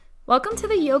Welcome to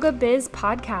the Yoga Biz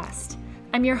Podcast.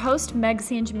 I'm your host, Meg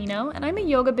Sanjamino, and I'm a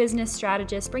yoga business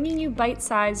strategist bringing you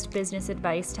bite-sized business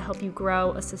advice to help you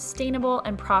grow a sustainable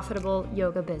and profitable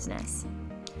yoga business.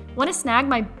 Want to snag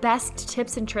my best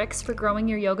tips and tricks for growing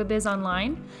your yoga biz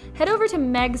online? Head over to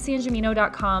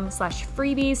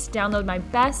megsanjamino.com/freebies to download my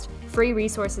best free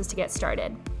resources to get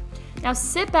started. Now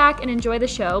sit back and enjoy the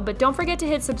show, but don't forget to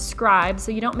hit subscribe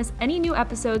so you don't miss any new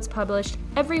episodes published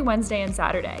every Wednesday and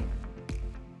Saturday.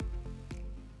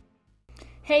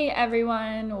 Hey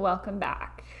everyone, welcome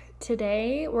back.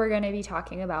 Today we're going to be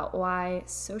talking about why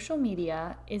social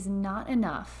media is not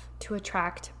enough to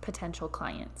attract potential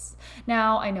clients.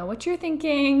 Now, I know what you're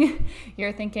thinking.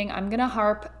 You're thinking I'm going to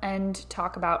harp and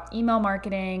talk about email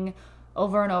marketing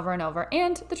over and over and over.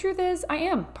 And the truth is, I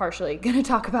am partially going to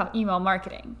talk about email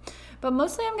marketing. But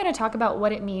mostly I'm going to talk about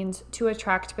what it means to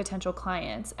attract potential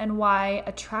clients and why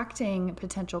attracting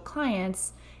potential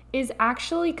clients is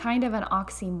actually kind of an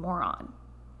oxymoron.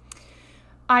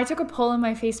 I took a poll in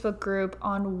my Facebook group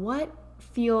on what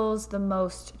feels the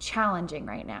most challenging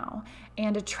right now,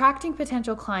 and attracting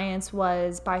potential clients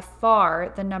was by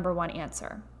far the number one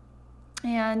answer.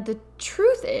 And the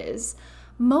truth is,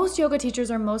 most yoga teachers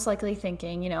are most likely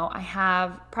thinking, I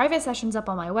have private sessions up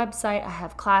on my website, I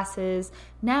have classes.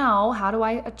 Now, how do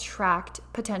I attract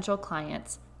potential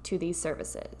clients to these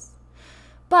services?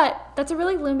 But that's a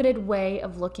really limited way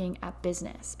of looking at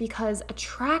business, because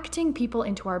attracting people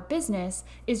into our business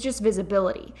is just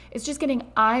visibility. It's just getting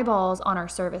eyeballs on our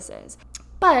services.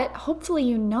 But hopefully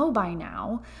you know by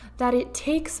now that it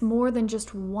takes more than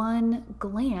just one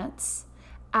glance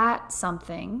at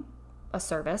something, a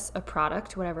service, a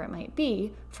product, whatever it might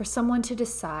be, for someone to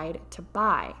decide to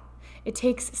buy. It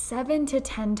takes 7 to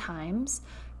 10 times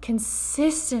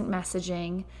consistent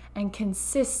messaging and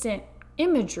consistent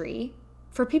imagery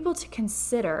for people to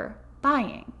consider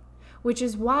buying, which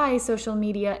is why social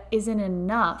media isn't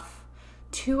enough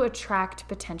to attract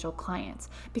potential clients,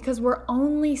 because we're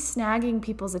only snagging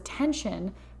people's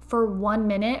attention for 1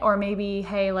 minute, or maybe,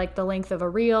 like the length of a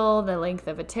reel, the length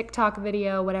of a TikTok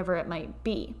video, whatever it might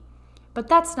be. But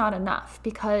that's not enough,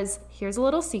 because here's a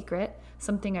little secret,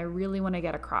 something I really want to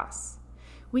get across.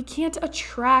 We can't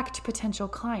attract potential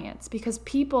clients because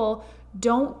people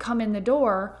don't come in the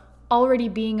door already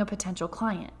being a potential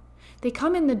client. They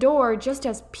come in the door just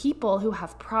as people who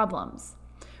have problems.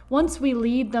 Once we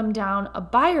lead them down a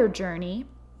buyer journey,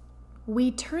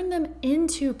 we turn them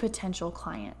into potential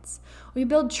clients. We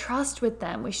build trust with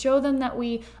them. We show them that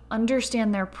we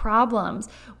understand their problems.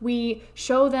 We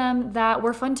show them that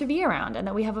we're fun to be around and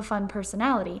that we have a fun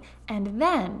personality. And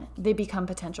then they become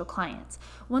potential clients.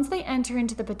 Once they enter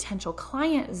into the potential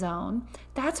client zone,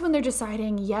 that's when they're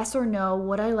deciding yes or no,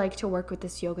 would I like to work with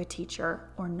this yoga teacher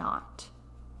or not?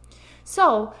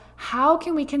 So, how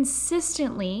can we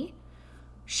consistently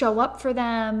show up for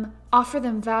them, offer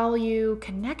them value,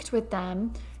 connect with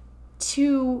them,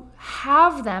 to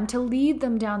have them, to lead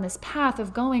them down this path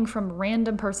of going from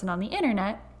random person on the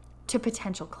internet to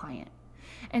potential client?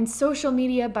 And social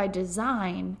media by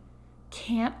design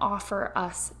can't offer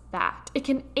us that. It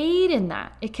can aid in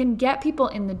that. It can get people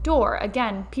in the door.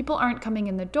 Again, people aren't coming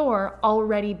in the door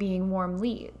already being warm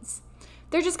leads.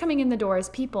 They're just coming in the door as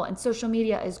people, and social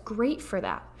media is great for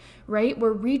that, right?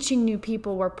 We're reaching new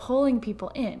people, we're pulling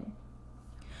people in.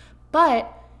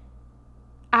 But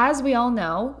as we all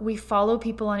know, we follow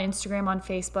people on Instagram, on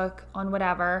Facebook, on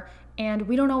whatever, and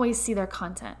we don't always see their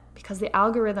content because the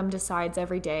algorithm decides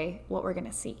every day what we're going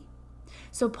to see.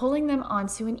 So pulling them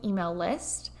onto an email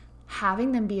list,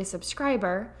 having them be a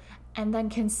subscriber, and then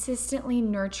consistently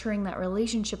nurturing that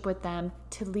relationship with them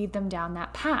to lead them down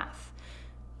that path.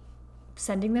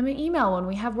 Sending them an email when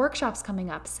we have workshops coming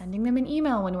up, sending them an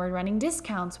email when we're running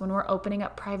discounts, when we're opening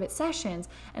up private sessions,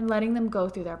 and letting them go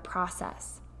through their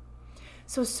process.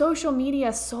 So social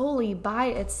media solely by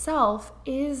itself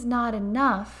is not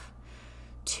enough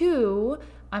to,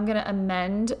 I'm going to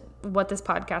amend what this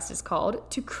podcast is called,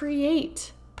 to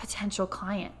create potential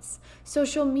clients.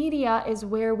 Social media is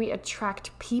where we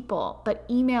attract people, but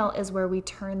email is where we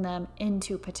turn them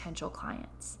into potential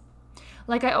clients.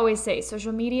 Like I always say,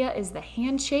 social media is the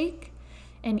handshake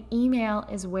and email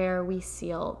is where we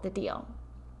seal the deal.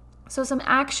 So some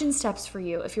action steps for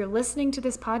you. If you're listening to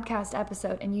this podcast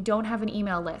episode and you don't have an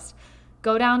email list,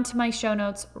 go down to my show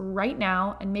notes right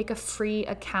now and make a free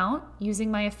account using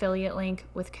my affiliate link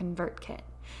with ConvertKit.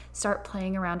 Start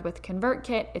playing around with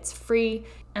ConvertKit. It's free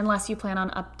unless you plan on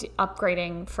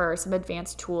upgrading for some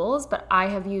advanced tools, but I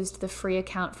have used the free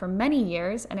account for many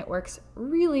years and it works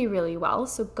really, really well.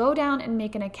 So go down and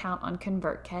make an account on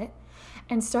ConvertKit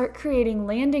and start creating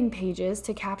landing pages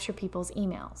to capture people's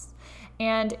emails.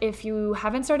 And if you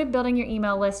haven't started building your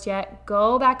email list yet,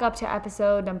 go back up to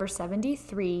episode number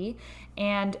 73,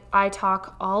 and I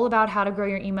talk all about how to grow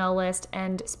your email list.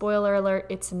 And spoiler alert,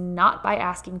 it's not by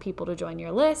asking people to join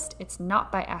your list. It's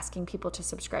not by asking people to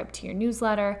subscribe to your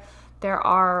newsletter. There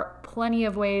are plenty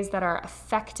of ways that are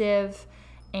effective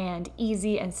and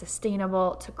easy and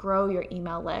sustainable to grow your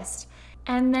email list.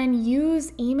 And then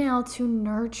use email to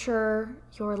nurture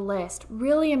your list.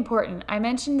 Really important. I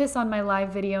mentioned this on my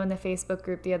live video in the Facebook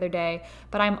group the other day,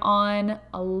 but I'm on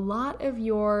a lot of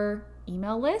your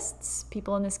email lists,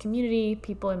 people in this community,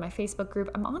 people in my Facebook group.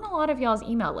 I'm on a lot of y'all's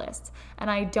email lists, and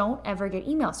I don't ever get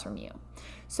emails from you.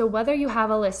 So whether you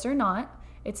have a list or not,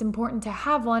 it's important to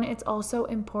have one. It's also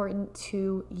important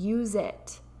to use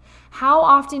it. How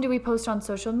often do we post on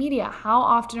social media? How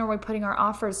often are we putting our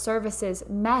offers, services,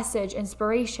 message,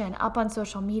 inspiration up on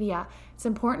social media? It's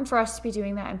important for us to be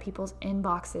doing that in people's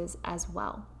inboxes as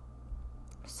well.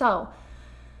 So,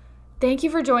 thank you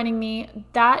for joining me.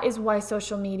 That is why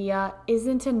social media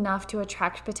isn't enough to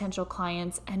attract potential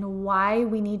clients and why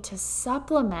we need to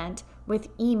supplement with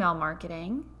email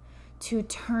marketing to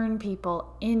turn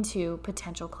people into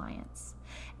potential clients.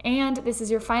 And this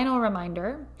is your final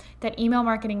reminder that Email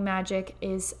Marketing Magic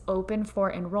is open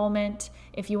for enrollment.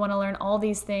 If you want to learn all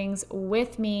these things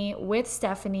with me, with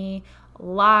Stephanie,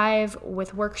 live,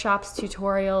 with workshops,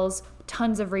 tutorials,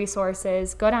 tons of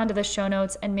resources, go down to the show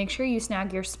notes and make sure you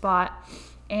snag your spot.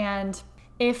 And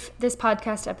if this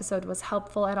podcast episode was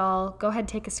helpful at all, go ahead,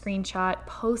 take a screenshot,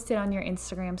 post it on your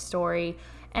Instagram story,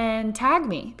 and tag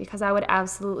me, because I would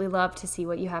absolutely love to see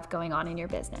what you have going on in your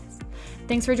business.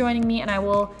 Thanks for joining me, and I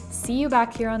will see you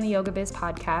back here on the Yoga Biz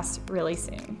podcast really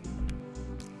soon.